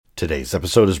Today's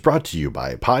episode is brought to you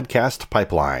by Podcast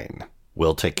Pipeline.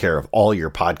 We'll take care of all your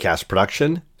podcast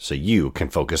production so you can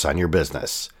focus on your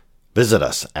business. Visit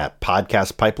us at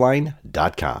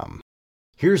podcastpipeline.com.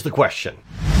 Here's the question.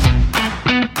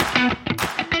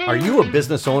 Are you a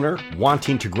business owner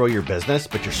wanting to grow your business,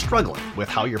 but you're struggling with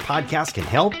how your podcast can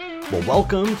help? Well,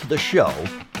 welcome to the show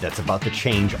that's about to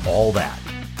change all that.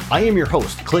 I am your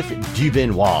host, Cliff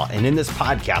Duvernois, and in this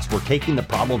podcast, we're taking the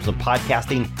problems of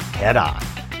podcasting head on.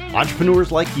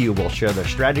 Entrepreneurs like you will share their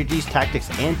strategies, tactics,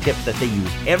 and tips that they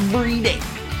use every day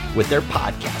with their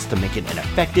podcast to make it an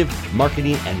effective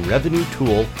marketing and revenue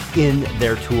tool in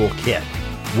their toolkit.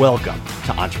 Welcome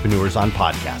to Entrepreneurs on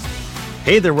Podcasting.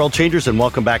 Hey there, world changers, and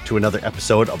welcome back to another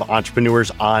episode of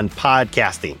Entrepreneurs on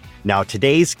Podcasting. Now,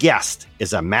 today's guest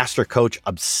is a master coach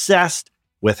obsessed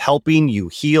with helping you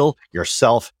heal your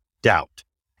self-doubt.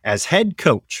 As head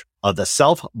coach of the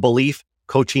Self-Belief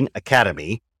Coaching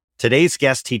Academy, today's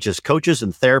guest teaches coaches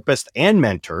and therapists and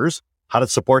mentors how to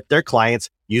support their clients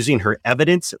using her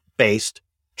evidence-based,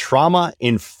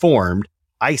 trauma-informed,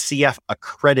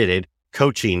 ICF-accredited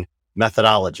coaching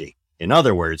methodology. In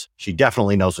other words, she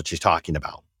definitely knows what she's talking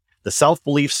about. The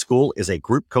Self-Belief School is a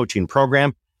group coaching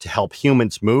program to help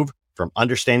humans move from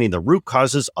understanding the root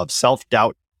causes of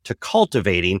self-doubt to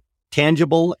cultivating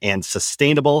tangible and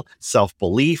sustainable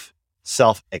self-belief,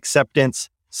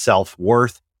 self-acceptance,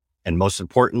 self-worth, and most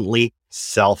importantly,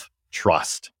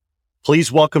 self-trust.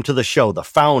 Please welcome to the show the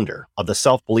founder of the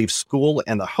Self-Belief School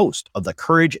and the host of the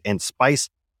Courage and Spice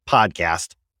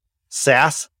podcast,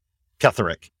 Sass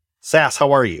Ketherick. Sass,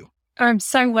 how are you? I'm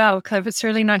so well, Cliff. It's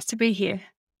really nice to be here.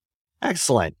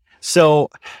 Excellent.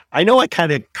 So I know I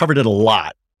kind of covered it a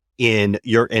lot in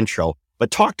your intro,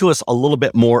 but talk to us a little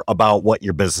bit more about what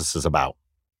your business is about.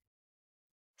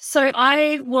 So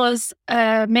I was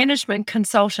a management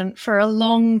consultant for a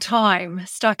long time,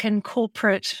 stuck in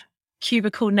corporate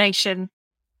cubicle nation.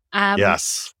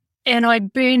 Yes. And I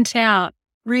burnt out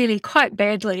really quite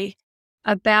badly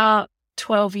about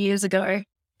 12 years ago.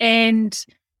 And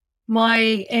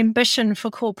my ambition for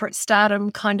corporate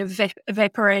stardom kind of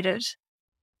evaporated.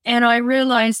 And I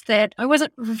realized that I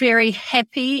wasn't very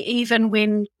happy even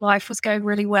when life was going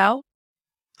really well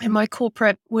in my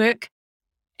corporate work.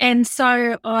 And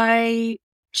so I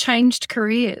changed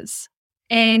careers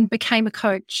and became a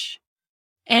coach.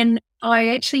 And I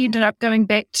actually ended up going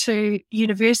back to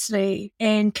university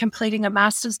and completing a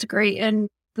master's degree in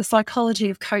the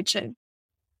psychology of coaching.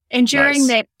 And during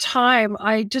that time,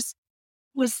 I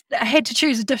had to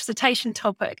choose a dissertation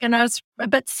topic and I was a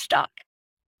bit stuck.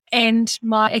 And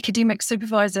my academic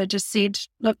supervisor just said,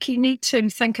 look, you need to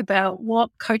think about what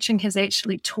coaching has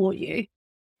actually taught you.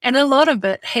 And a lot of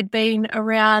it had been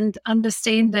around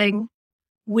understanding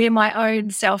where my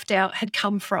own self-doubt had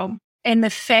come from. And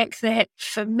the fact that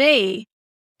for me,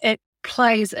 it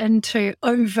plays into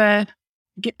overworking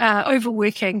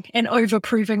and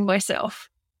overproving myself.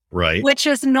 Right. Which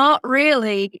is not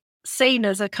really seen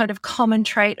as a kind of common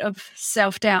trait of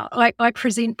self-doubt. I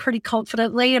present pretty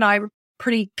confidently and I'm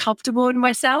pretty comfortable in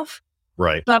myself.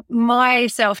 Right. But my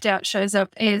self-doubt shows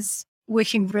up as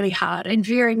working really hard and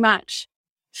very much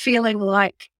feeling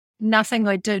like nothing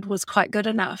I did was quite good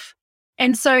enough.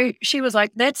 And so she was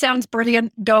like, that sounds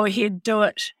brilliant. Go ahead, do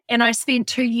it. And I spent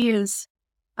 2 years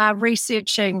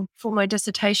researching for my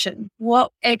dissertation.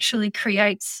 What actually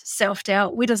creates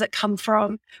self-doubt? Where does it come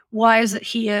from? Why is it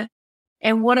here?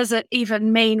 And what does it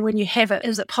even mean when you have it?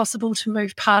 Is it possible to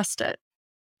move past it?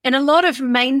 And a lot of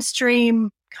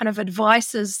mainstream kind of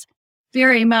advice is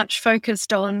very much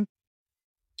focused on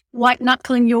white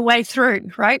knuckling your way through,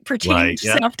 right? Pretend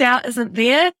self-doubt isn't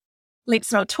there.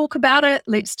 Let's not talk about it.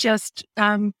 Let's just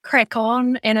crack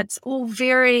on. And it's all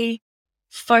very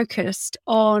focused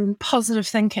on positive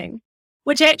thinking,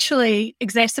 which actually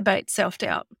exacerbates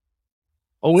self-doubt.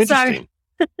 Oh, interesting.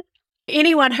 So,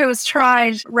 anyone who has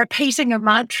tried repeating a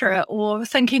mantra or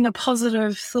thinking a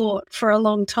positive thought for a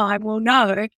long time will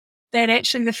know that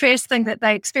actually the first thing that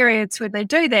they experience when they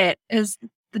do that is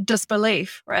the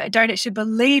disbelief, right? I don't actually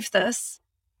believe this.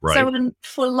 Right. So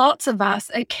for lots of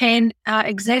us, it can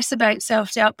exacerbate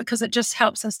self-doubt because it just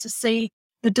helps us to see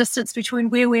the distance between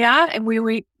where we are and where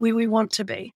we want to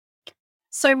be.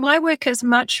 So my work is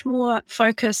much more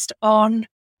focused on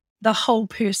the whole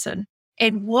person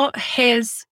and what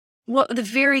the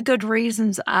very good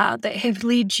reasons are that have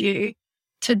led you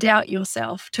to doubt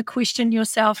yourself, to question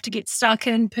yourself, to get stuck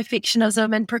in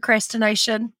perfectionism and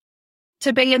procrastination,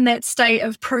 to be in that state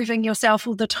of proving yourself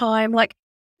all the time. Like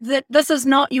that, this is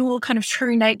not your kind of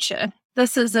true nature.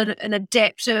 This is an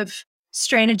adaptive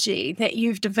strategy that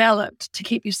you've developed to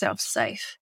keep yourself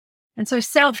safe. And so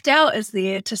self-doubt is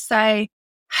there to say,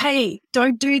 hey,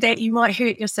 don't do that. You might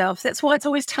hurt yourself. That's why it's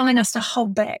always telling us to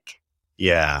hold back.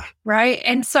 Yeah. Right.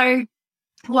 And so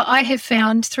what I have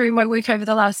found through my work over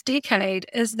the last decade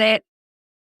is that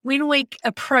when we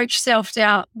approach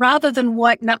self-doubt, rather than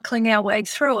white knuckling our way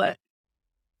through it,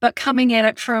 but coming at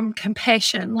it from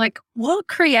compassion, like what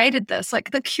created this?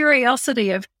 Like the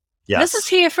curiosity of this is Yes.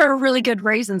 here for a really good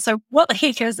reason. So what the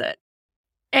heck is it?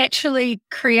 Actually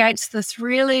creates this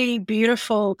really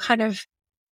beautiful kind of,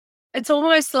 it's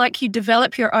almost like you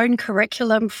develop your own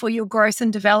curriculum for your growth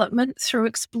and development through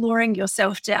exploring your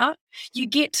self-doubt. You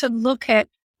get to look at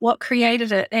what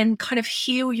created it and kind of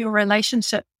heal your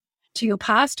relationship to your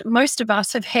past. Most of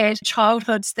us have had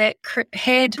childhoods that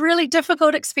had really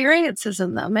difficult experiences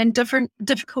in them and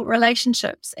difficult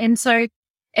relationships. And so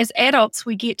as adults,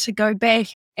 we get to go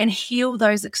back and heal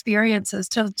those experiences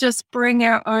to just bring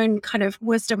our own kind of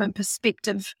wisdom and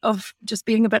perspective of just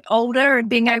being a bit older and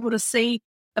being able to see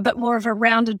a bit more of a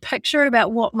rounded picture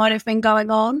about what might have been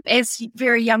going on. As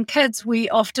very young kids, we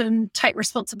often take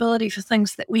responsibility for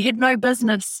things that we had no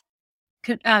business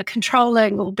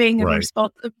controlling or being Right.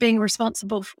 being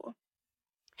responsible for.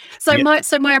 So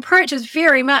my approach is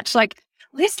very much like,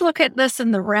 let's look at this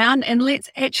in the round and let's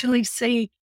actually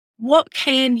see what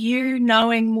can you,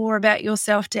 knowing more about your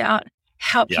self-doubt,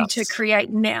 help you to create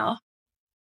now.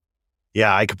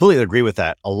 Yeah, I completely agree with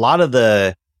that. A lot of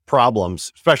the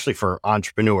problems, especially for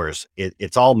entrepreneurs,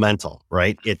 it's all mental,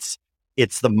 right? It's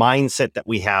the mindset that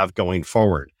we have going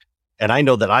forward. And I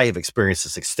know that I have experienced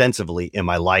this extensively in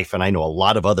my life, and I know a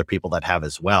lot of other people that have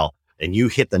as well. And you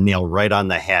hit the nail right on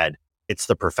the head. It's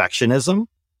the perfectionism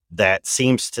that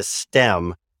seems to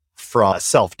stem from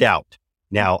self-doubt.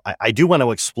 Now, I do want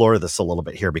to explore this a little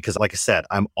bit here because, like I said,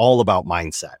 I'm all about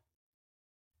mindset.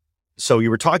 So you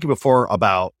were talking before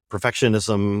about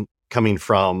perfectionism coming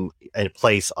from a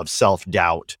place of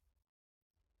self-doubt.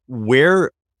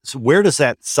 Where does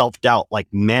that self-doubt like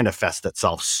manifest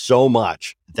itself so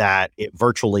much that it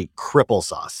virtually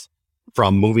cripples us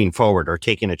from moving forward or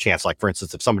taking a chance? Like, for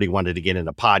instance, if somebody wanted to get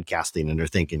into podcasting and they're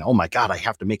thinking, oh my God, I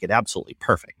have to make it absolutely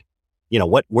perfect.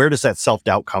 Where does that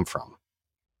self-doubt come from?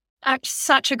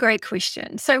 Such a great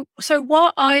question. So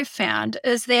what I've found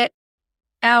is that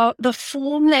the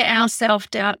form that our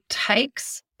self-doubt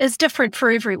takes is different for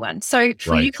everyone. So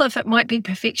for you, Cliff, it might be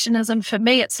perfectionism. For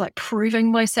me, it's like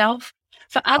proving myself.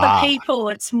 For other people,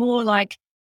 it's more like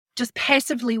just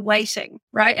passively waiting,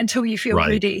 right, until you feel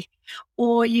ready.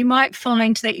 Or you might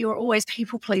find that you're always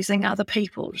people-pleasing other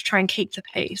people to try and keep the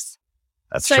peace.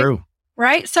 That's true.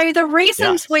 Right? So the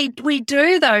reasons we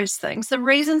do those things, the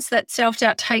reasons that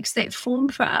self-doubt takes that form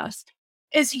for us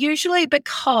is usually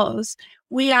because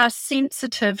we are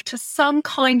sensitive to some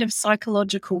kind of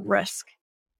psychological risk,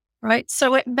 right?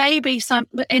 So it may be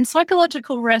and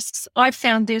psychological risks, I've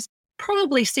found there's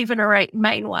probably 7 or 8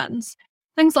 main ones.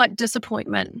 Things like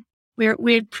disappointment.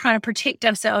 We're trying to protect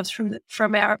ourselves from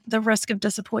the risk of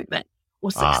disappointment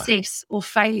or success or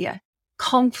failure,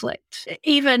 conflict,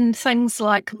 even things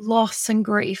like loss and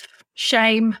grief,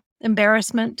 shame,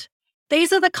 embarrassment.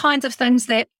 These are the kinds of things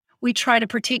that we try to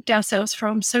protect ourselves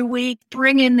from. So we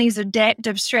bring in these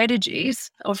adaptive strategies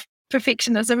of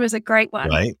perfectionism is a great one.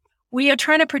 Right. We are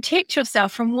trying to protect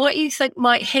yourself from what you think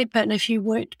might happen if you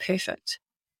weren't perfect.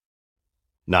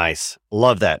 Nice.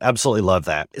 Love that. Absolutely love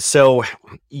that. So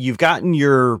you've gotten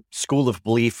your school of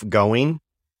belief going.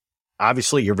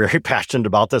 Obviously, you're very passionate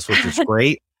about this, which is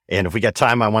great. And if we got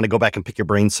time, I want to go back and pick your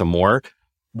brain some more.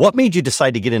 What made you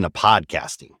decide to get into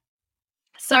podcasting?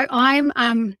 So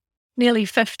I'm nearly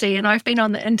 50 and I've been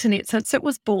on the internet since it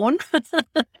was born.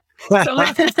 I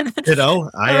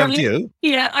have too.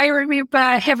 Yeah, I remember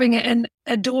having an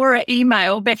Adora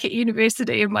email back at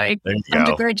university in my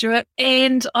undergraduate.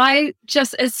 And I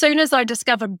just, as soon as I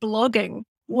discovered blogging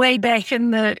way back in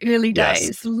the early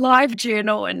days, live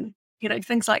journal and,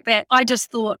 things like that, I just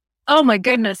thought, oh my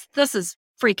goodness, this is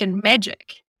freaking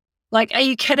magic. Like, are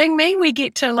you kidding me? We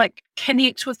get to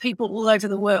connect with people all over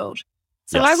the world.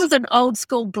 So I was an old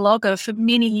school blogger for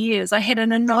many years. I had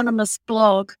an anonymous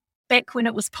blog back when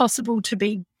it was possible to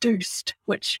be deuced,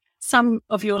 which some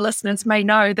of your listeners may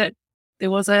know that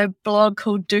there was a blog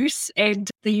called Deuce, and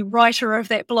the writer of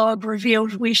that blog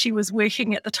revealed where she was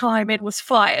working at the time and was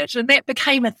fired. And that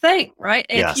became a thing, right?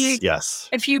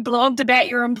 If you blogged about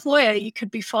your employer, you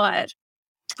could be fired.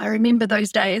 I remember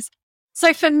those days.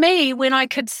 So for me, when I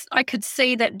could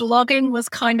see that blogging was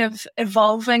kind of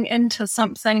evolving into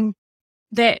something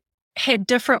that had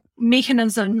different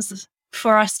mechanisms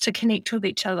for us to connect with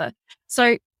each other.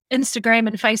 So Instagram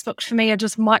and Facebook for me are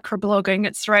just microblogging.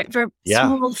 It's very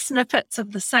small snippets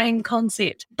of the same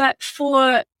concept. But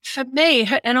for me,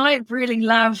 and I really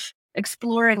love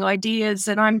exploring ideas,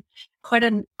 and I'm quite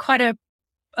a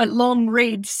long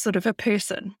read sort of a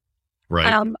person.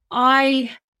 Right.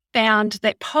 I found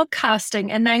that podcasting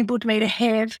enabled me to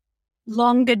have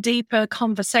longer, deeper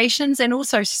conversations and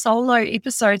also solo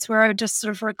episodes where I would just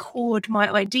sort of record my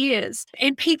ideas,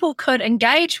 and people could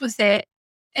engage with that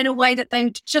in a way that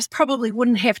they just probably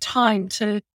wouldn't have time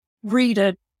to read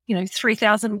a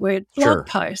 3,000 word blog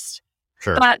post.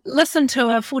 Sure. But listen to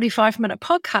a 45-minute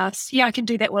podcast. Yeah, I can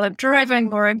do that while I'm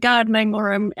driving or I'm gardening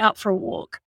or I'm out for a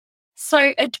walk.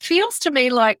 So it feels to me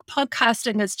like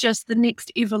podcasting is just the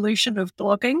next evolution of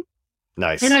blogging.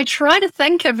 Nice. And I try to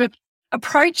think of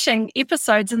approaching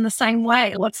episodes in the same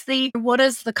way. What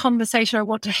is the conversation I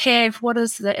want to have? What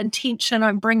is the intention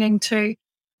I'm bringing to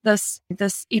this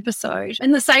episode?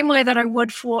 In the same way that I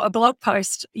would for a blog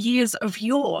post years of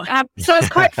yore. So it's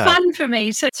quite fun for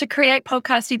me to create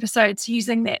podcast episodes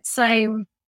using that same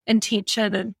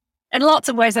intention and in lots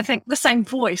of ways, I think the same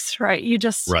voice, right? You're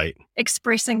just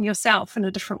expressing yourself in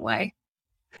a different way.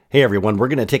 Hey, everyone, we're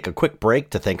going to take a quick break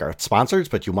to thank our sponsors,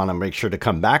 but you want to make sure to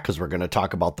come back because we're going to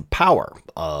talk about the power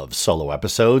of solo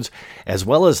episodes, as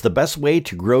well as the best way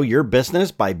to grow your business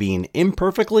by being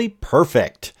imperfectly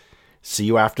perfect. See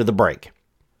you after the break.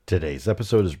 Today's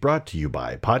episode is brought to you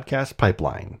by Podcast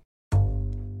Pipeline.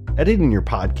 Editing your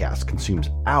podcast consumes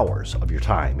hours of your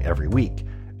time every week.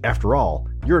 After all,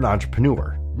 you're an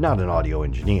entrepreneur, not an audio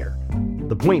engineer.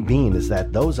 The point being is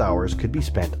that those hours could be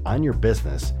spent on your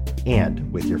business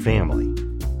and with your family.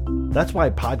 That's why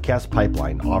Podcast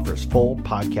Pipeline offers full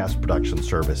podcast production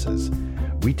services.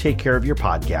 We take care of your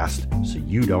podcast so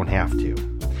you don't have to.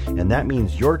 And that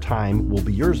means your time will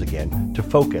be yours again to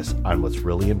focus on what's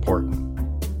really important.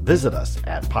 Visit us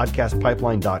at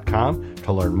podcastpipeline.com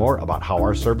to learn more about how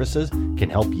our services can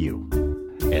help you.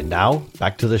 And now,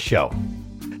 back to the show.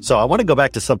 So I want to go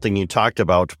back to something you talked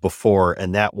about before,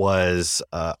 and that was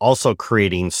also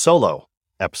creating solo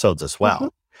episodes as well. Mm-hmm.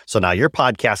 So now your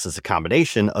podcast is a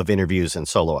combination of interviews and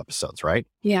solo episodes, right?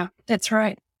 Yeah, that's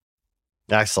right.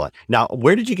 Excellent. Now,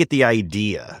 where did you get the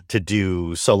idea to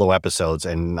do solo episodes,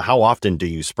 and how often do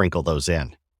you sprinkle those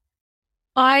in?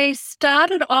 I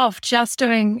started off just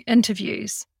doing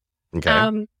interviews.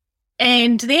 Okay.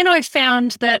 And then I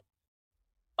found that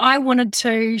I wanted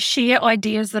to share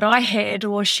ideas that I had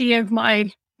or share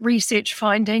my research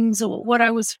findings or what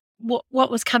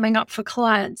was coming up for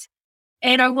clients.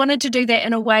 And I wanted to do that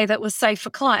in a way that was safe for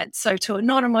clients. So to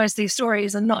anonymize their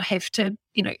stories and not have to,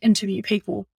 interview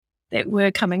people that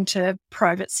were coming to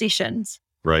private sessions.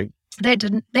 Right.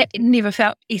 That never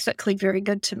felt ethically very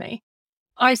good to me.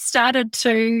 I started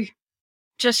to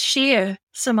just share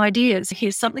some ideas.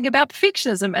 Here's something about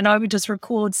perfectionism, and I would just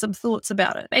record some thoughts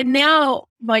about it. And now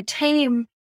my team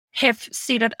have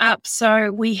set it up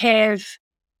so we have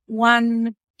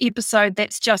one episode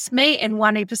that's just me and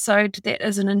one episode that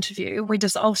is an interview. We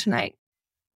just alternate.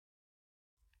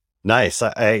 Nice.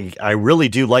 I really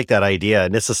do like that idea.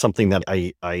 And this is something that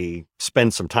I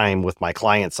spend some time with my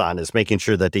clients on, is making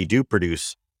sure that they do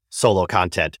produce solo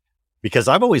content. Because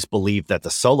I've always believed that the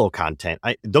solo content,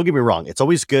 don't get me wrong, it's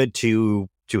always good to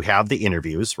have the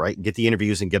interviews, right? Get the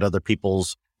interviews and get other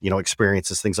people's,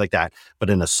 experiences, things like that. But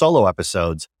in the solo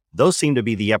episodes, those seem to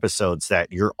be the episodes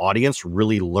that your audience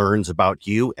really learns about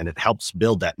you, and it helps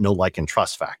build that know, like, and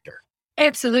trust factor.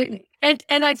 Absolutely. And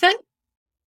I think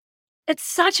it's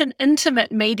such an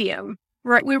intimate medium.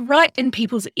 Right, we're right in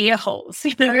people's ear holes.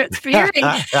 It's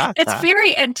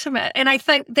very intimate. And I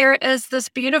think there is this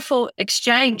beautiful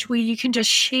exchange where you can just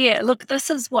share, look,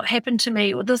 this is what happened to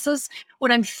me, or this is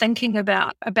what I'm thinking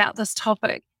about this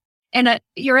topic. And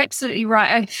you're absolutely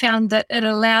right. I found that it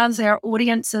allows our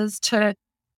audiences to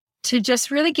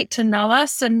just really get to know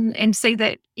us and see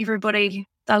that everybody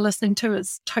they're listening to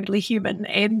is totally human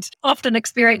and often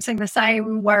experiencing the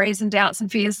same worries and doubts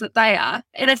and fears that they are.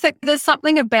 And I think there's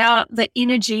something about the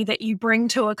energy that you bring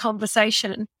to a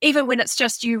conversation, even when it's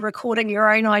just you recording your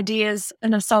own ideas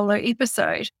in a solo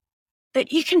episode,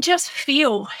 that you can just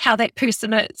feel how that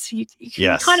person is. You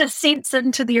can kind of sense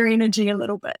into their energy a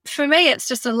little bit. For me, it's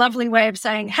just a lovely way of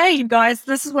saying, hey, you guys,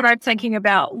 this is what I'm thinking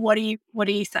about. What do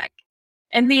you think?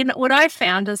 And then what I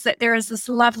found is that there is this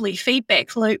lovely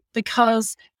feedback loop,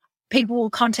 because people will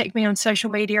contact me on social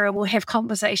media and we'll have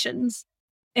conversations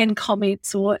in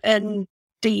comments or in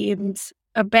DMs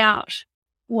about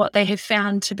what they have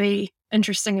found to be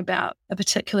interesting about a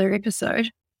particular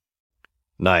episode.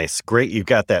 Nice. Great. You've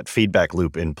got that feedback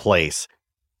loop in place.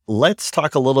 Let's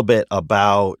talk a little bit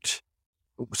about,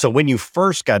 so when you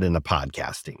first got into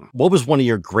podcasting, what was one of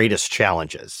your greatest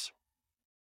challenges?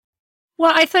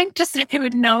 Well, I think just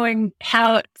knowing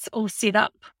how it's all set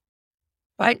up.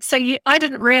 right? So I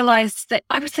didn't realize that.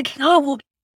 I was thinking, oh, well,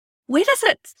 where does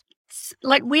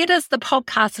where does the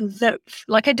podcast live?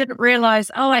 Like, I didn't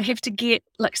realize, oh, I have to get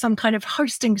like some kind of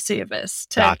hosting service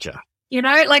to, Gotcha.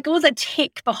 like all the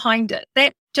tech behind it.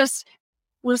 That just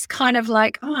was kind of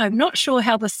like, oh, I'm not sure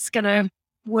how this is going to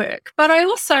work. But I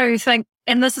also think,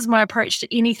 and this is my approach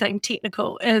to anything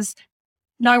technical, is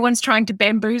no one's trying to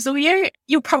bamboozle you.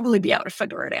 You'll probably be able to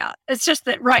figure it out. It's just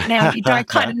that right now you don't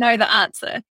kind of know the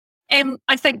answer. And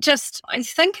I think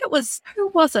who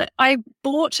was it? I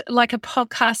bought like a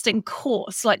podcasting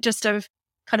course, like just a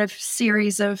kind of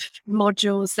series of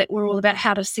modules that were all about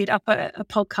how to set up a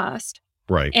podcast.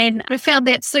 Right. And I found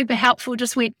that super helpful.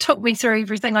 Took me through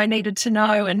everything I needed to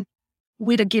know and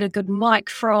where to get a good mic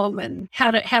from and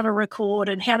how to record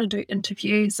and how to do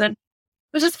interviews. And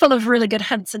it was just full of really good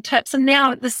hints and tips. And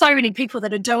now there's so many people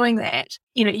that are doing that.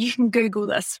 You can Google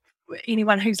this,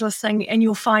 anyone who's listening, and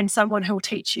you'll find someone who will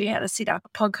teach you how to set up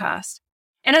a podcast.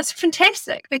 And it's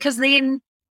fantastic because then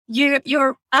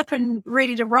you're up and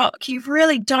ready to rock. You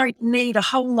really don't need a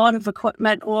whole lot of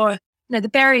equipment, or the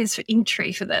barriers for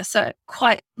entry for this are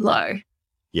quite low.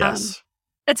 Yes.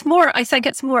 I think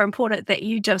it's more important that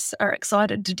you just are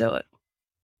excited to do it.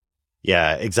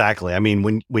 Yeah, exactly. I mean,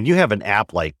 when you have an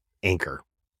app like Anchor,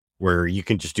 where you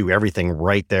can just do everything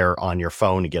right there on your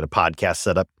phone to get a podcast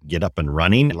set up, get up and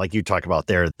running. Like you talk about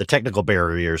there, the technical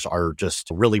barriers are just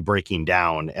really breaking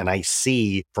down. And I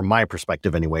see, from my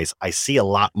perspective anyways, I see a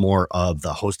lot more of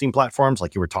the hosting platforms,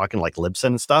 like you were talking, like Libsyn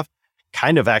and stuff,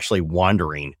 kind of actually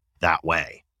wandering that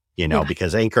way,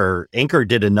 because Anchor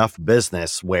did enough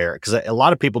business because a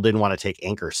lot of people didn't want to take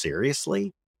Anchor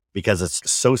seriously because it's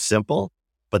so simple.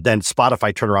 But then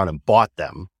Spotify turned around and bought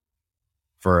them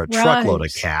for a truckload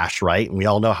of cash, right? And we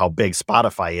all know how big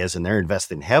Spotify is, and they're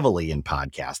investing heavily in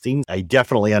podcasting. I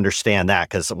definitely understand that,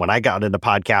 because when I got into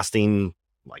podcasting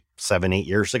like 7-8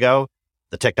 years ago,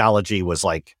 the technology was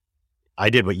like, I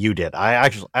did what you did.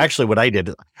 I what I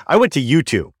did, I went to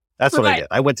YouTube. That's what I did.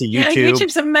 I went to YouTube. Yeah,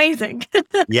 YouTube's amazing.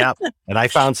 Yeah. And I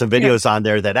found some videos on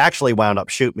there that actually wound up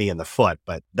shooting me in the foot,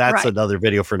 but that's another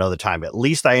video for another time. At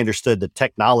least I understood the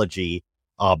technology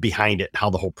behind it,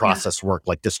 how the whole process worked,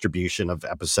 like distribution of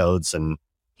episodes. And,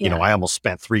 I almost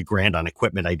spent $3,000 on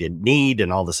equipment I didn't need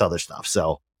and all this other stuff.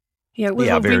 So yeah.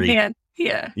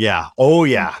 Oh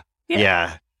yeah.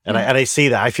 Yeah. And I see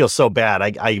that. I feel so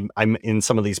bad. I'm in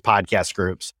some of these podcast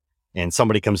groups, and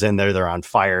somebody comes in there, they're on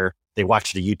fire. They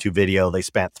watched a YouTube video. They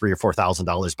spent $3,000 or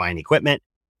 $4,000 buying equipment.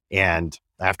 And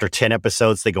after 10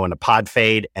 episodes, they go into pod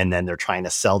fade, and then they're trying to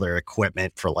sell their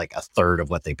equipment for like a third of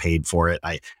what they paid for it.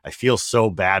 I feel so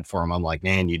bad for them. I'm like,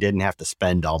 man, you didn't have to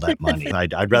spend all that money.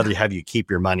 I'd rather have you keep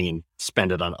your money and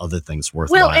spend it on other things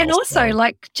worthwhile. Well, and also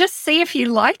just see if you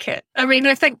like it. I mean,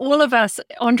 I think all of us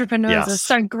entrepreneurs are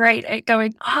so great at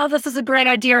going, oh, this is a great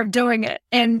idea of doing it.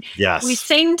 And we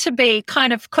seem to be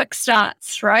kind of quick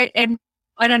starts, right? And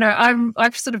I don't know,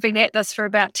 I've sort of been at this for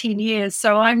about 10 years.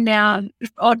 So I'm now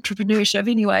entrepreneurship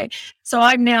anyway. So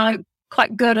I'm now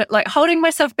quite good at like holding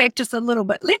myself back just a little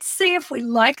bit. Let's see if we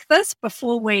like this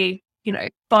before we,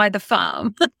 buy the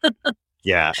farm.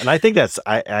 Yeah. And I think that's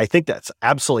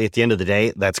absolutely, at the end of the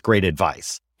day, that's great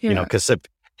advice, and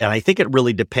I think it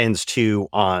really depends too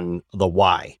on the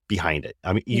why behind it.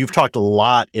 I mean, you've talked a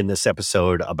lot in this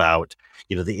episode about,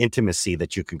 the intimacy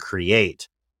that you can create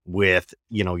with,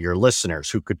 your listeners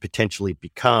who could potentially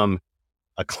become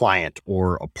a client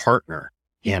or a partner.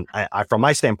 And I, from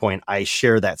my standpoint, I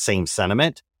share that same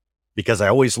sentiment, because I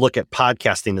always look at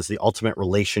podcasting as the ultimate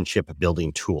relationship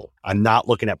building tool. I'm not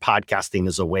looking at podcasting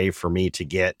as a way for me to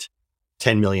get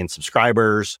 10 million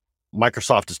subscribers.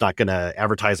 Microsoft is not going to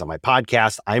advertise on my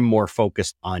podcast. I'm more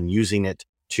focused on using it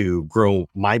to grow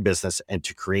my business and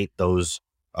to create those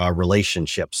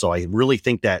relationships. So I really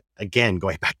think that, again,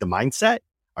 going back to mindset,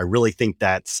 I really think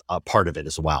that's a part of it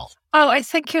as well. Oh, I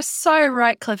think you're so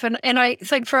right, Cliff. And I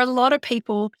think for a lot of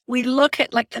people, we look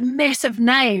at like the massive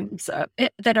names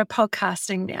that are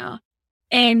podcasting now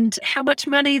and how much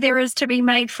money there is to be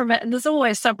made from it. And there's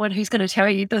always someone who's going to tell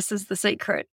you this is the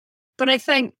secret. But I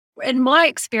think in my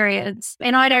experience,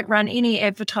 and I don't run any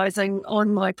advertising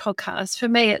on my podcast, for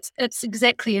me, it's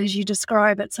exactly as you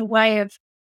describe. It's a way of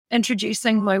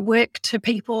introducing my work to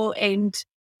people and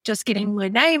just getting my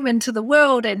name into the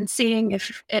world and seeing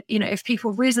if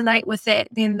people resonate with that,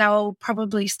 then they'll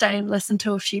probably stay and listen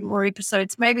to a few more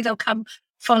episodes. Maybe they'll come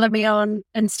follow me on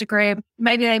Instagram.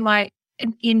 Maybe they might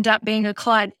end up being a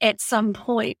client at some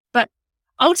point. But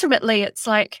ultimately, it's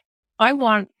like, I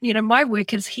want, my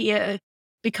work is here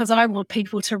because I want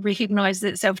people to recognize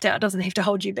that self-doubt doesn't have to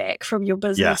hold you back from your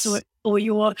business Yes. or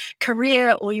your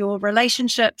career or your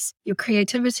relationships, your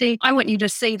creativity. I want you to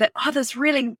see that, there's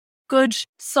really good,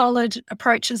 solid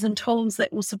approaches and tools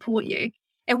that will support you.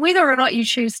 And whether or not you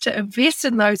choose to invest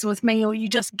in those with me or you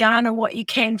just garner what you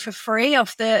can for free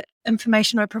off the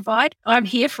information I provide, I'm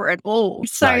here for it all.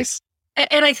 So, Nice.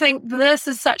 and I think this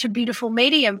is such a beautiful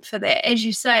medium for that, as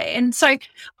you say. And so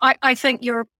I think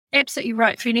you're absolutely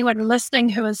right. For anyone listening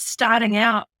who is starting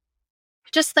out,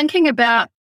 just thinking about,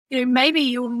 maybe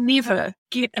you'll never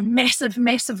get a massive,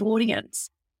 massive audience,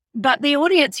 but the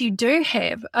audience you do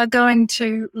have are going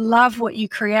to love what you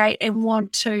create and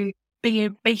want to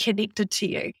be connected to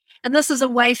you. And this is a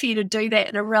way for you to do that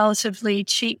in a relatively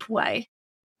cheap way.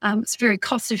 It's very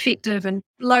cost effective and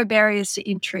low barriers to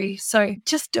entry. So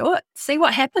just do it. See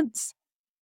what happens.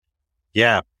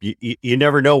 Yeah. You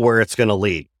never know where it's going to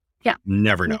lead. Yeah.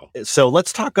 Never know. So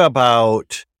let's talk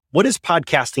about, what has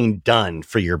podcasting done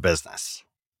for your business?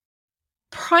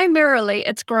 Primarily,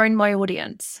 it's grown my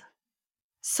audience.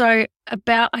 So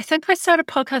I think I started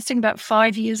podcasting about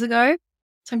 5 years ago.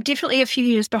 So I'm definitely a few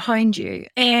years behind you.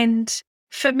 And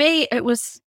for me, it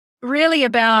was really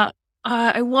about,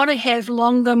 I want to have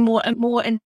longer, more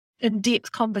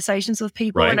in-depth conversations with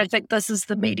people. Right. And I think this is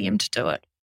the medium to do it.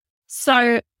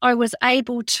 So I was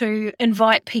able to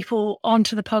invite people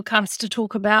onto the podcast to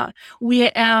talk about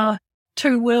where our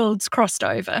two worlds crossed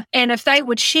over. And if they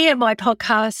would share my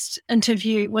podcast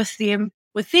interview with them,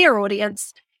 with their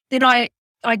audience, then I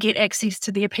get access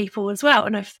to their people as well.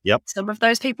 And if some of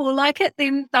those people like it,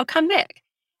 then they'll come back.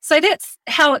 So that's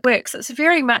how it works. It's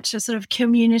very much a sort of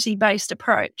community-based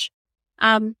approach.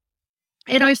 And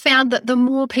I found that the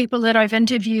more people that I've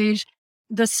interviewed,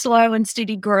 the slow and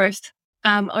steady growth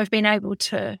I've been able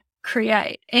to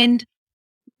create. And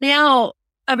now,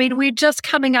 we're just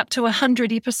coming up to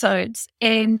 100 episodes,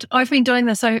 and I've been doing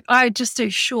this. I just do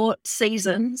short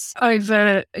seasons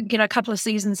over, a couple of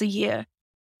seasons a year.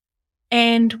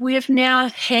 And we've now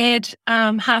had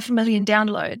 500,000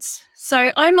 downloads.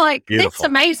 So I'm like, Beautiful. That's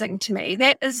amazing to me.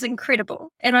 That is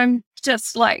incredible. And I'm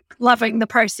just like loving the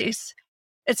process.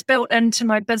 It's built into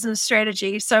my business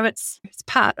strategy. So it's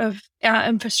part of our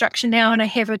infrastructure now. And I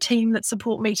have a team that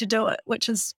support me to do it, which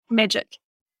is magic.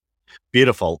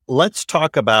 Beautiful. Let's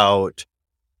talk about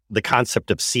the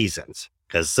concept of seasons,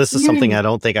 because this is something I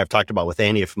don't think I've talked about with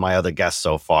any of my other guests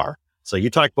so far. So you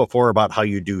talked before about how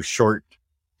you do short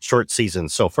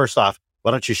seasons. So first off,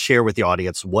 why don't you share with the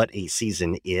audience what a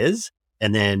season is?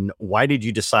 And then why did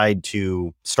you decide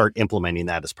to start implementing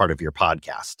that as part of your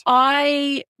podcast?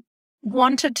 I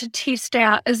wanted to test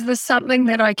out, is this something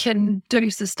that I can do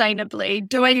sustainably?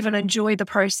 Do I even enjoy the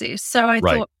process? So I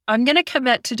thought, I'm going to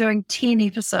commit to doing 10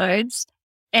 episodes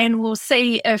and we'll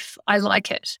see if I like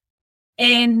it.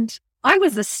 And I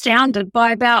was astounded.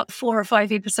 By about 4 or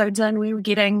 5 episodes in, we were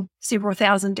getting several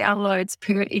thousand downloads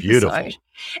per episode. Beautiful.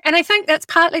 And I think that's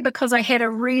partly because I had a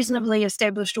reasonably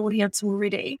established audience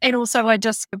already. And also I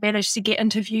just managed to get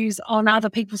interviews on other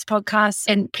people's podcasts,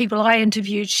 and people I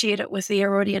interviewed shared it with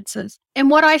their audiences. And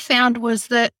what I found was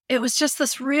that it was just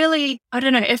this really,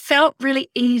 it felt really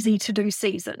easy to do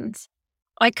seasons.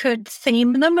 I could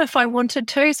theme them if I wanted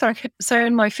to. So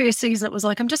in my first season, it was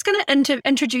like, I'm just going to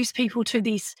introduce people to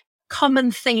these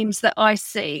common themes that I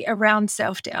see around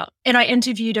self-doubt. And I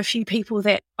interviewed a few people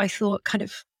that I thought kind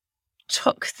of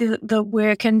took the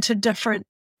work into different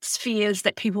spheres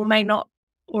that people may not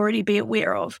already be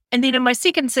aware of. And then in my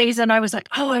second season, I was like,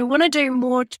 I want to do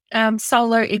more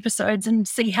solo episodes and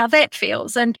see how that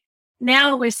feels. And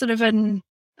now we're sort of in,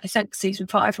 I think, season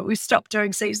 5, but we've stopped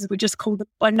doing seasons. We just call them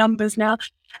by numbers now.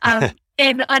 And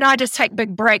I just take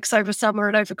big breaks over summer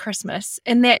and over Christmas.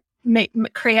 And that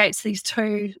creates these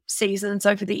 2 seasons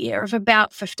over the year of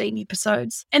about 15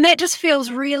 episodes. And that just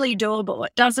feels really doable.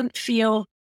 It doesn't feel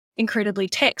incredibly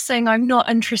taxing. I'm not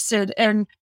interested in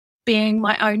being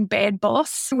my own bad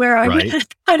boss where I'm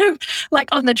kind of like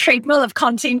on the treadmill of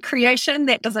content creation.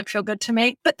 That doesn't feel good to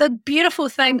me. But the beautiful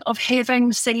thing of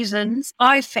having seasons,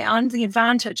 I found the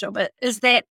advantage of it is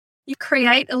that you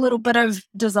create a little bit of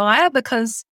desire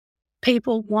because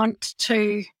people want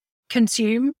to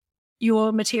consume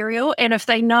your material. And if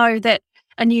they know that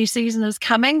a new season is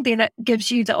coming, then it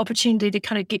gives you the opportunity to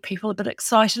kind of get people a bit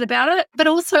excited about it. But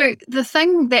also the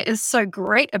thing that is so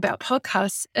great about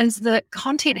podcasts is that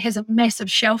content has a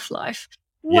massive shelf life,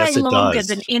 way longer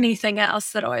than anything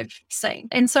else that I've seen.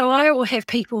 And so I will have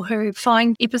people who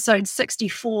find episode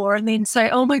 64 and then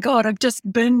say, oh my God, I've just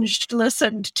binged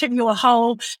listened to your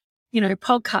whole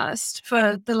podcast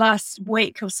for the last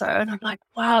week or so. And I'm like,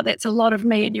 wow, that's a lot of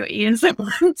me in your ears at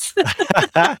once.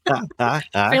 I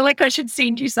feel like I should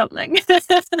send you something.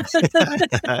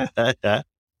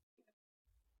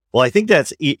 Well, I think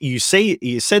that's you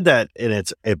said that, and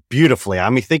it's beautifully.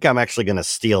 I think I'm actually going to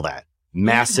steal that.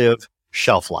 Massive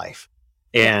shelf life,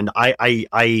 and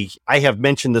I have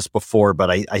mentioned this before, but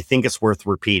I think it's worth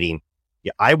repeating.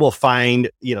 Yeah, I will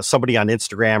find somebody on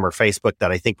Instagram or Facebook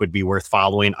that I think would be worth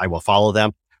following. I will follow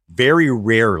them. Very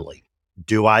rarely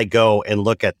do I go and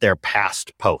look at their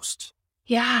past posts.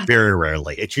 Yeah, very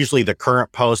rarely. It's usually the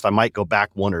current post. I might go back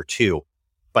one or two.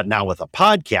 But now with a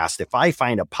podcast, if I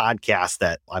find a podcast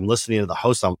that I'm listening to the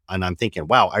host and I'm thinking,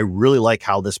 wow, I really like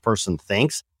how this person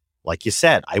thinks, like you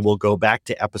said, I will go back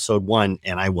to episode 1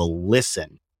 and I will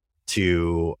listen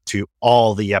to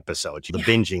all the episodes, the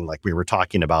binging like we were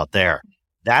talking about there.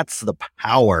 That's the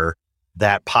power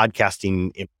that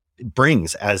podcasting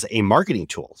brings as a marketing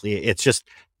tool. It's just,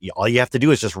 all you have to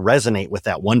do is just resonate with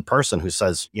that one person who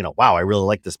says, wow, I really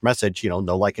like this message, know,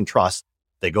 like, and trust.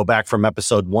 They go back from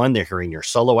episode 1, they're hearing your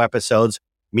solo episodes.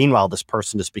 Meanwhile, this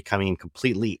person is becoming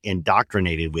completely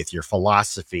indoctrinated with your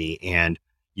philosophy and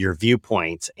your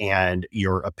viewpoints and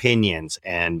your opinions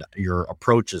and your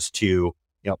approaches to,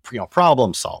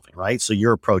 problem solving, right? So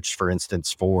your approach, for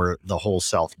instance, for the whole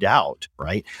self-doubt,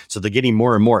 right? So they're getting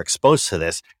more and more exposed to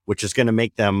this, which is going to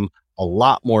make them a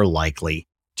lot more likely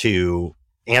to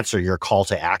answer your call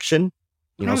to action.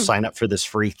 Sign up for this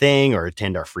free thing or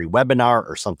attend our free webinar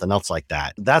or something else like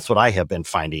that. That's what I have been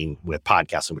finding with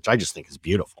podcasting, which I just think is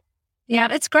beautiful. Yeah,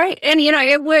 it's great. And,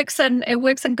 it works in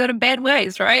good and bad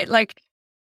ways, right? Like,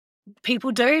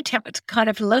 people do kind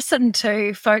of listen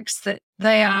to folks that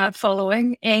they are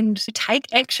following and take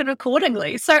action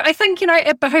accordingly. So I think,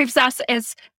 it behooves us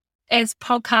as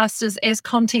podcasters, as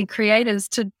content creators,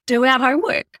 to do our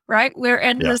homework, right? We're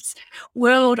in this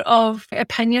world of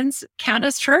opinions count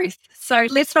as truth. So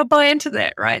let's not buy into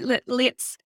that, right?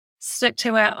 Let's stick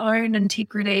to our own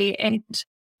integrity and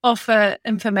offer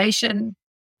information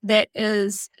that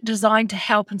is designed to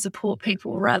help and support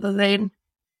people rather than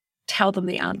tell them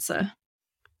the answer.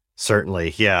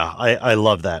 Certainly. Yeah. I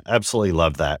love that. Absolutely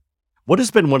love that. What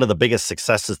has been one of the biggest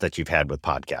successes that you've had with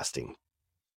podcasting?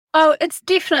 Oh, it's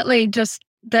definitely just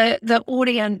the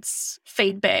audience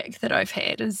feedback that I've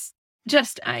had is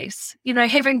just ace.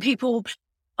 Having people,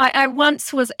 I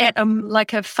once was at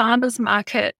a farmer's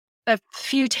market a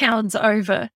few towns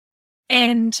over,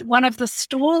 and one of the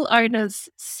stall owners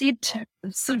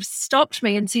sort of stopped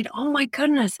me and said, "Oh my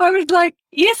goodness." I was like,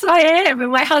 "Yes, I am."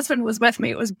 And my husband was with me.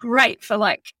 It was great for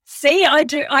see, I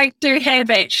do have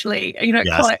actually,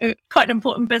 quite an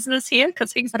important business here,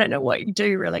 because I don't know what you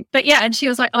do really. But yeah, and she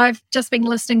was like, "I've just been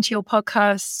listening to your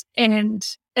podcast and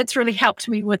it's really helped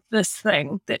me with this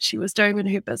thing that she was doing in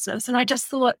her business." And I just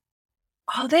thought,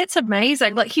 oh, that's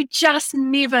amazing. Like, you just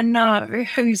never know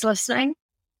who's listening.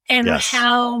 And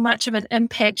how much of an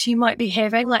impact you might be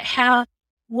having,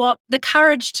 what the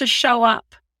courage to show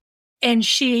up and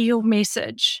share your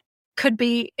message could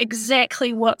be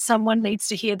exactly what someone needs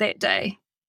to hear that day.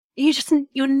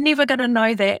 You're never going to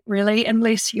know that really,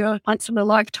 unless you're once in a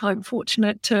lifetime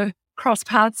fortunate to cross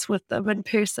paths with them in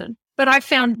person. But I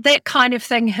found that kind of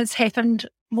thing has happened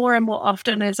more and more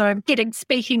often as I'm getting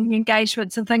speaking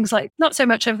engagements and things like, not so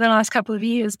much over the last couple of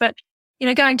years, but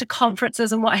going to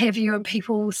conferences and what have you, and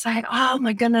people saying, "Oh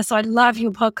my goodness, I love your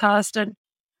podcast and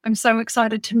I'm so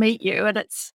excited to meet you." And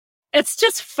it's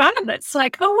just fun. It's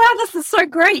like, "Oh wow, this is so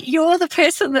great. You're the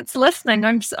person that's listening.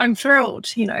 I'm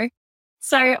thrilled,"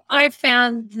 So I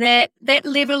found that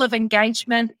level of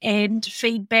engagement and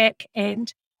feedback,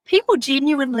 and people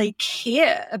genuinely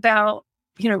care about,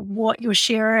 what you're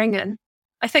sharing. And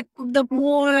I think the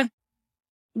more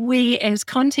we as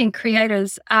content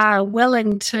creators are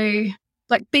willing to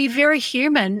be very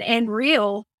human and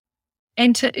real,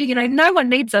 and to, no one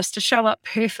needs us to show up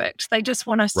perfect. They just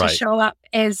want us to show up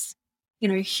as,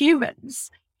 humans.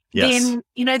 Yes. Then,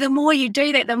 the more you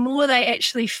do that, the more they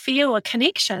actually feel a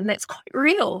connection that's quite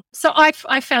real. So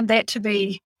I found that to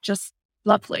be just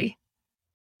lovely.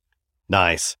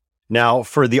 Nice. Now,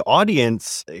 for the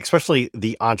audience, especially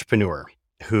the entrepreneur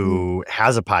who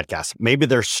has a podcast, maybe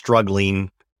they're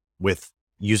struggling with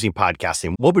using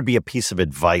podcasting, what would be a piece of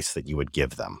advice that you would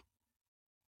give them?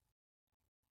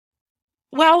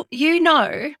 Well,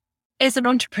 as an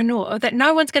entrepreneur, that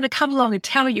no one's going to come along and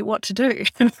tell you what to do.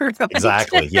 Right?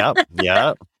 Exactly. Yep.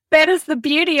 That is the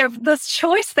beauty of this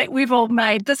choice that we've all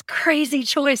made, this crazy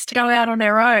choice to go out on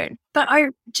our own. But I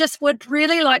just would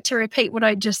really like to repeat what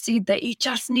I just said, that you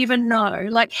just never know,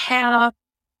 how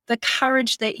the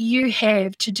courage that you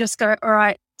have to just go, all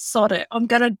right, sod it. I'm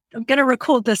gonna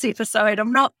record this episode.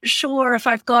 I'm not sure if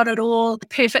I've got it all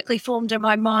perfectly formed in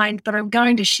my mind, but I'm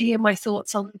going to share my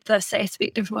thoughts on this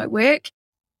aspect of my work.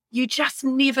 You just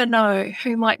never know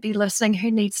who might be listening,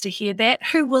 who needs to hear that,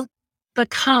 who will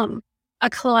become a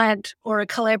client or a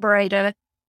collaborator,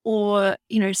 or,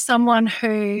 someone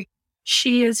who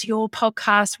shares your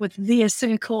podcast with their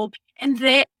circle, and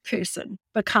that person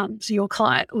becomes your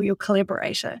client or your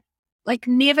collaborator. Like,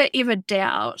 never ever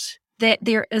doubt that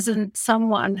there isn't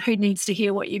someone who needs to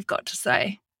hear what you've got to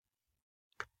say.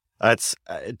 That's,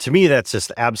 to me, that's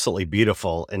just absolutely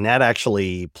beautiful. And that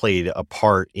actually played a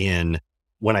part in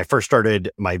when I first started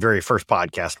my very first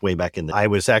podcast way back I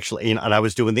was actually, and I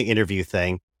was doing the interview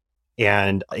thing,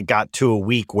 and it got to a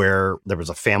week where there was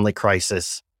a family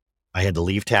crisis. I had to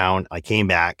leave town. I came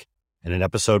back and an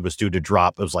episode was due to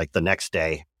drop. It was like the next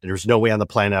day. There was no way on the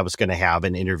planet I was going to have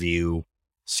an interview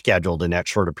scheduled in that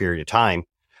shorter period of time.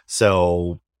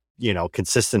 So,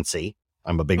 consistency,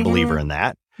 I'm a big believer in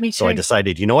that. Me too. So I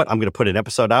decided, you know what, I'm going to put an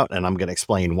episode out and I'm going to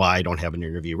explain why I don't have an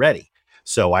interview ready.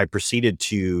 So I proceeded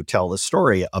to tell the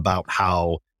story about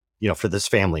how, for this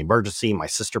family emergency, my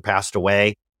sister passed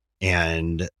away,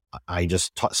 and I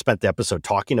just spent the episode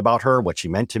talking about her, what she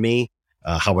meant to me,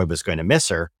 how I was going to miss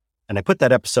her. And I put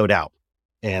that episode out.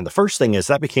 And the first thing is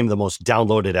that became the most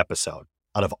downloaded episode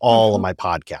out of all of my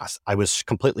podcasts. I was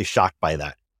completely shocked by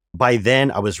that. By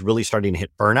then, I was really starting to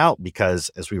hit burnout because,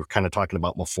 as we were kind of talking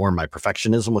about before, my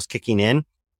perfectionism was kicking in,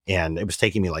 and it was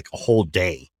taking me like a whole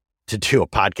day to do a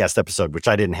podcast episode, which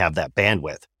I didn't have that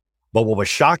bandwidth. But what was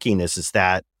shocking is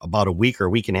that about a week or a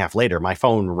week and a half later, my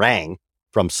phone rang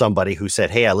from somebody who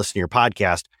said, "Hey, I listened to your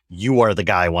podcast. You are the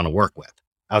guy I want to work with."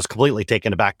 I was completely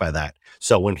taken aback by that.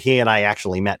 So when he and I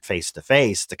actually met face to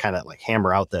face to kind of like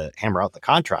hammer out the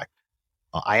contract,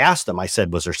 I asked him, I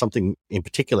said, "Was there something in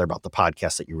particular about the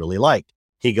podcast that you really liked?"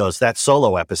 He goes, "That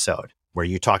solo episode where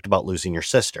you talked about losing your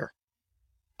sister.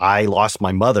 I lost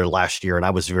my mother last year and I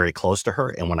was very close to her.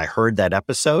 And when I heard that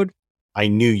episode, I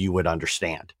knew you would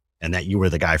understand and that you were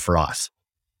the guy for us."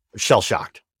 Shell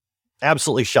shocked,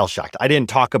 absolutely shell shocked. I didn't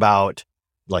talk about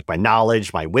like my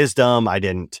knowledge, my wisdom. I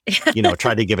didn't,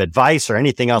 try to give advice or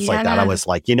anything else like that. I was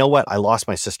like, you know what? I lost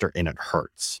my sister and it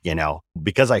hurts,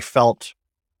 because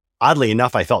oddly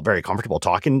enough, I felt very comfortable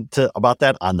talking about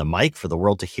that on the mic for the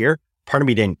world to hear. Part of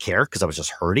me didn't care because I was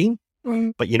just hurting.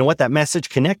 But you know what? That message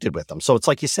connected with them. So it's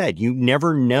like you said, you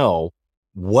never know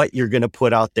what you're going to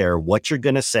put out there, what you're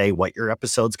going to say, what your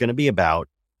episode's going to be about.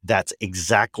 That's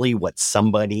exactly what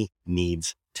somebody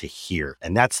needs to hear.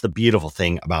 And that's the beautiful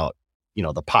thing about,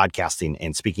 the podcasting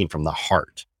and speaking from the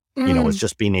heart. It's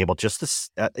just being able just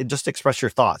express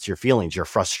your thoughts, your feelings, your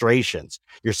frustrations,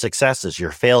 your successes, your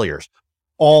failures.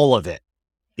 All of it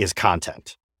is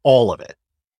content. All of it.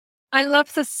 I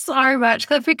love this so much,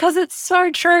 Cliff, because it's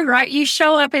so true, right? You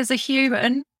show up as a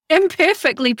human,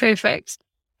 imperfectly perfect,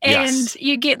 and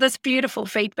you get this beautiful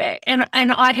feedback. And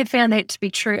I have found that to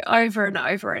be true over and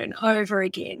over and over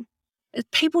again.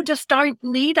 People just don't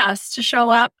need us to show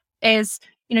up as,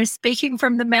 speaking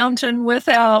from the mountain with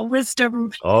our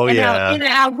wisdom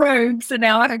our robes and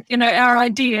our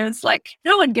ideas. Like,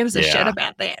 no one gives a shit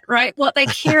about that, right? What they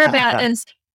care about is,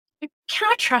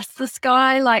 can I trust this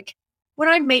guy? Like, when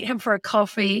I meet him for a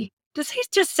coffee, does he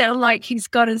just sound like he's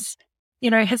got his,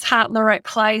 his heart in the right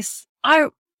place? I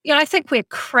think we're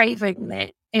craving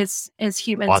that as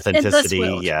humans. Authenticity, in this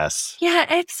world. yes. Yeah,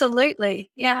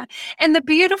 absolutely. Yeah. And the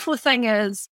beautiful thing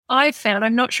is, I've found,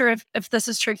 I'm not sure if this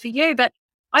is true for you, but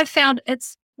I've found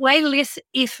it's way less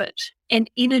effort and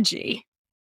energy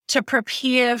to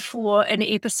prepare for an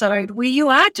episode where you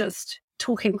are just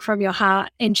talking from your heart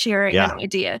and sharing an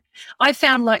idea. I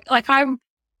found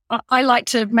I like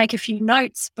to make a few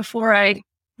notes before I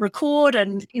record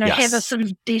and, have a sort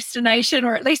of destination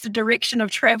or at least a direction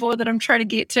of travel that I'm trying to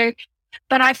get to.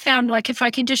 But I found if I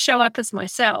can just show up as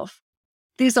myself,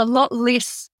 there's a lot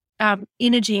less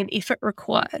energy and effort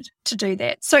required to do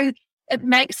that. So it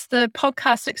makes the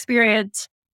podcast experience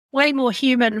way more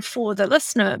human for the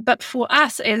listener. But for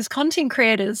us as content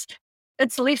creators,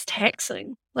 it's less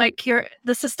taxing. The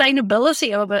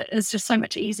sustainability of it is just so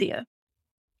much easier.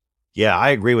 Yeah, I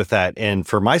agree with that. And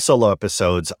for my solo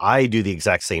episodes, I do the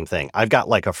exact same thing. I've got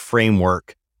like a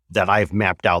framework that I've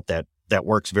mapped out that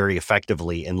works very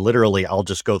effectively. And literally, I'll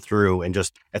just go through and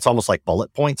it's almost like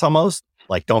bullet points almost.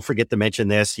 Like, don't forget to mention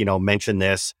this, mention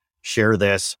this, share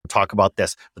this, talk about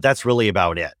this. But that's really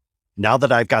about it. Now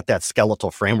that I've got that skeletal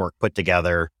framework put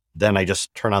together, then I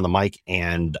just turn on the mic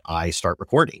and I start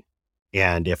recording.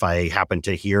 And if I happen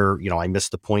to hear, I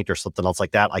missed the point or something else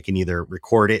like that, I can either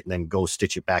record it and then go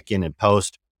stitch it back in and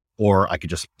post, or I could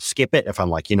just skip it if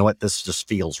I'm like, you know what, this just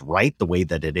feels right the way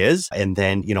that it is, and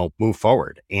then, move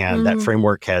forward. And that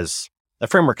framework has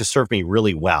served me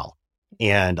really well.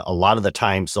 And a lot of the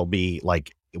times there'll be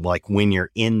like when you're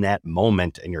in that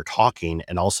moment and you're talking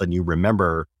and all of a sudden you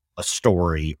remember a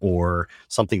story or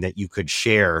something that you could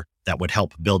share that would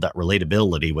help build that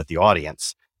relatability with the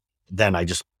audience, then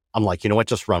I'm like, you know what,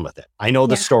 just run with it. I know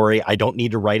the story. I don't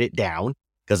need to write it down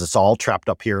because it's all trapped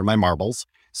up here in my marbles.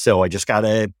 So I just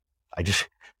gotta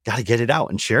get it out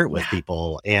and share it with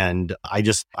people. And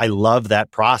I love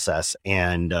that process.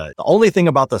 And the only thing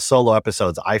about the solo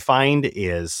episodes I find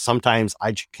is sometimes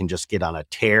I can just get on a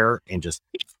tear and just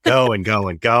go and go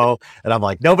and go. And I'm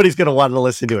like, nobody's going to want to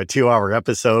listen to a 2-hour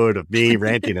episode of me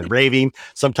ranting and raving.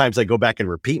 Sometimes I go back and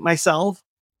repeat myself.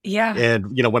 Yeah.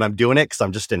 And, when I'm doing it, because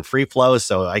I'm just in free flow.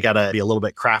 So I got to be a little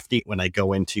bit crafty when I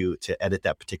go to edit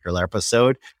that particular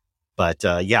episode. But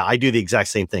I do the exact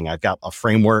same thing. I've got a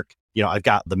framework. I've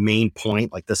got the main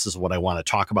point, like this is what I want to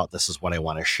talk about. This is what I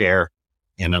want to share.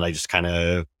 And then I just kind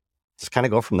of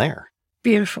go from there.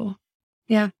 Beautiful.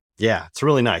 Yeah. Yeah. It's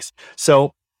really nice.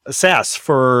 So Sass,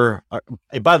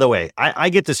 by the way, I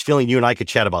get this feeling you and I could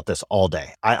chat about this all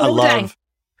day. I love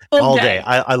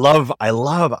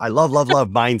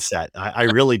mindset. I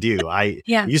really do. I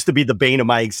used to be the bane of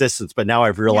my existence, but now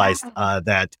I've realized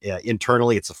that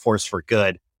internally it's a force for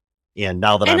good. And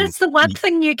now that it's the one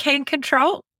thing you can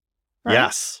control. Right?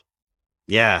 Yes.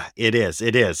 Yeah, it is.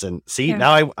 It is. And see,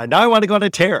 now I want to go on a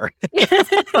tear.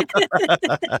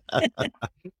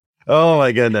 Oh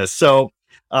my goodness. So,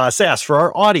 Sass, for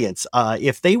our audience,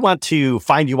 if they want to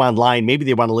find you online, maybe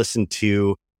they want to listen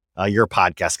to your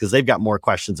podcast because they've got more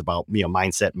questions about,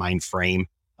 mindset, mind frame,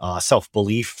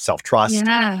 self-belief, self-trust.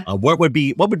 Yeah. What would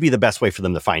be the best way for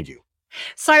them to find you?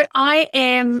 So I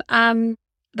am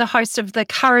the host of the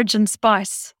Courage and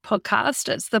Spice podcast.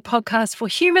 It's the podcast for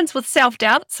humans with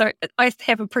self-doubt. So I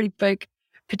have a pretty big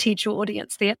potential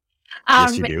audience there.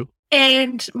 Yes, you do.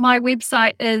 And my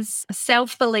website is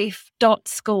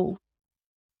selfbelief.school.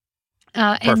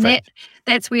 And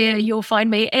that's where you'll find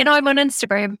me. And I'm on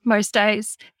Instagram most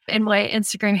days. And my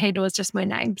Instagram handle is just my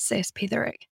name, Sass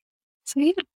Petherick. So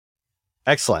yeah.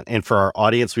 Excellent. And for our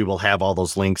audience, we will have all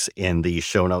those links in the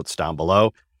show notes down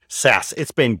below. Sass,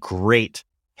 it's been great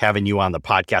having you on the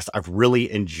podcast. I've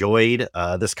really enjoyed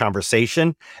this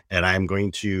conversation, and I'm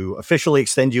going to officially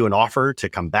extend you an offer to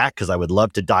come back because I would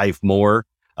love to dive more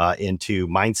into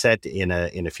mindset in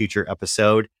a future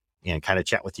episode and kind of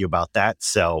chat with you about that.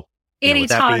 So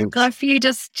anytime, Cliff, you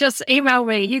just email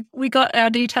me. We got our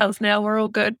details now. We're all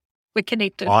good. We're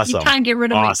connected. Awesome. You can't get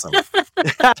rid of me.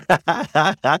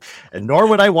 And nor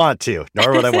would I want to.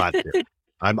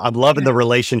 I'm loving the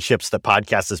relationships the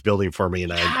podcast is building for me.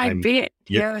 And I bet.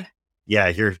 We're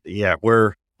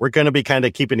going to be kind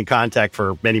of keeping in contact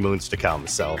for many moons to come.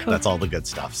 So cool. That's all the good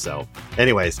stuff. So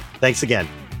anyways, thanks again.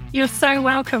 You're so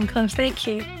welcome, Cliff. Thank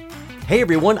you. Hey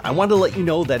everyone, I want to let you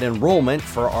know that enrollment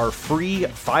for our free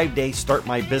 5-day Start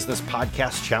My Business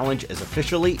Podcast Challenge is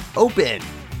officially open.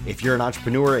 If you're an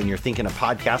entrepreneur and you're thinking a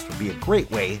podcast would be a great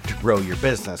way to grow your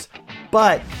business,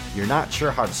 but you're not sure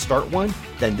how to start one,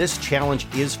 then this challenge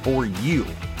is for you.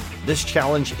 This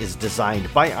challenge is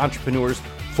designed by entrepreneurs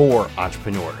for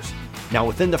entrepreneurs. Now,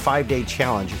 within the 5-day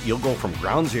challenge, you'll go from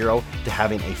ground zero to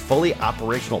having a fully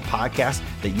operational podcast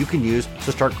that you can use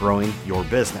to start growing your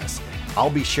business. I'll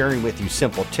be sharing with you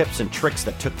simple tips and tricks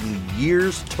that took me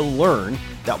years to learn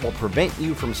that will prevent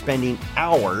you from spending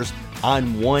hours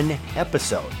on one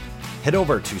episode. Head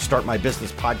over to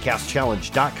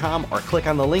startmybusinesspodcastchallenge.com or click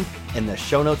on the link in the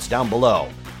show notes down below.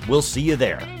 We'll see you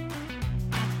there.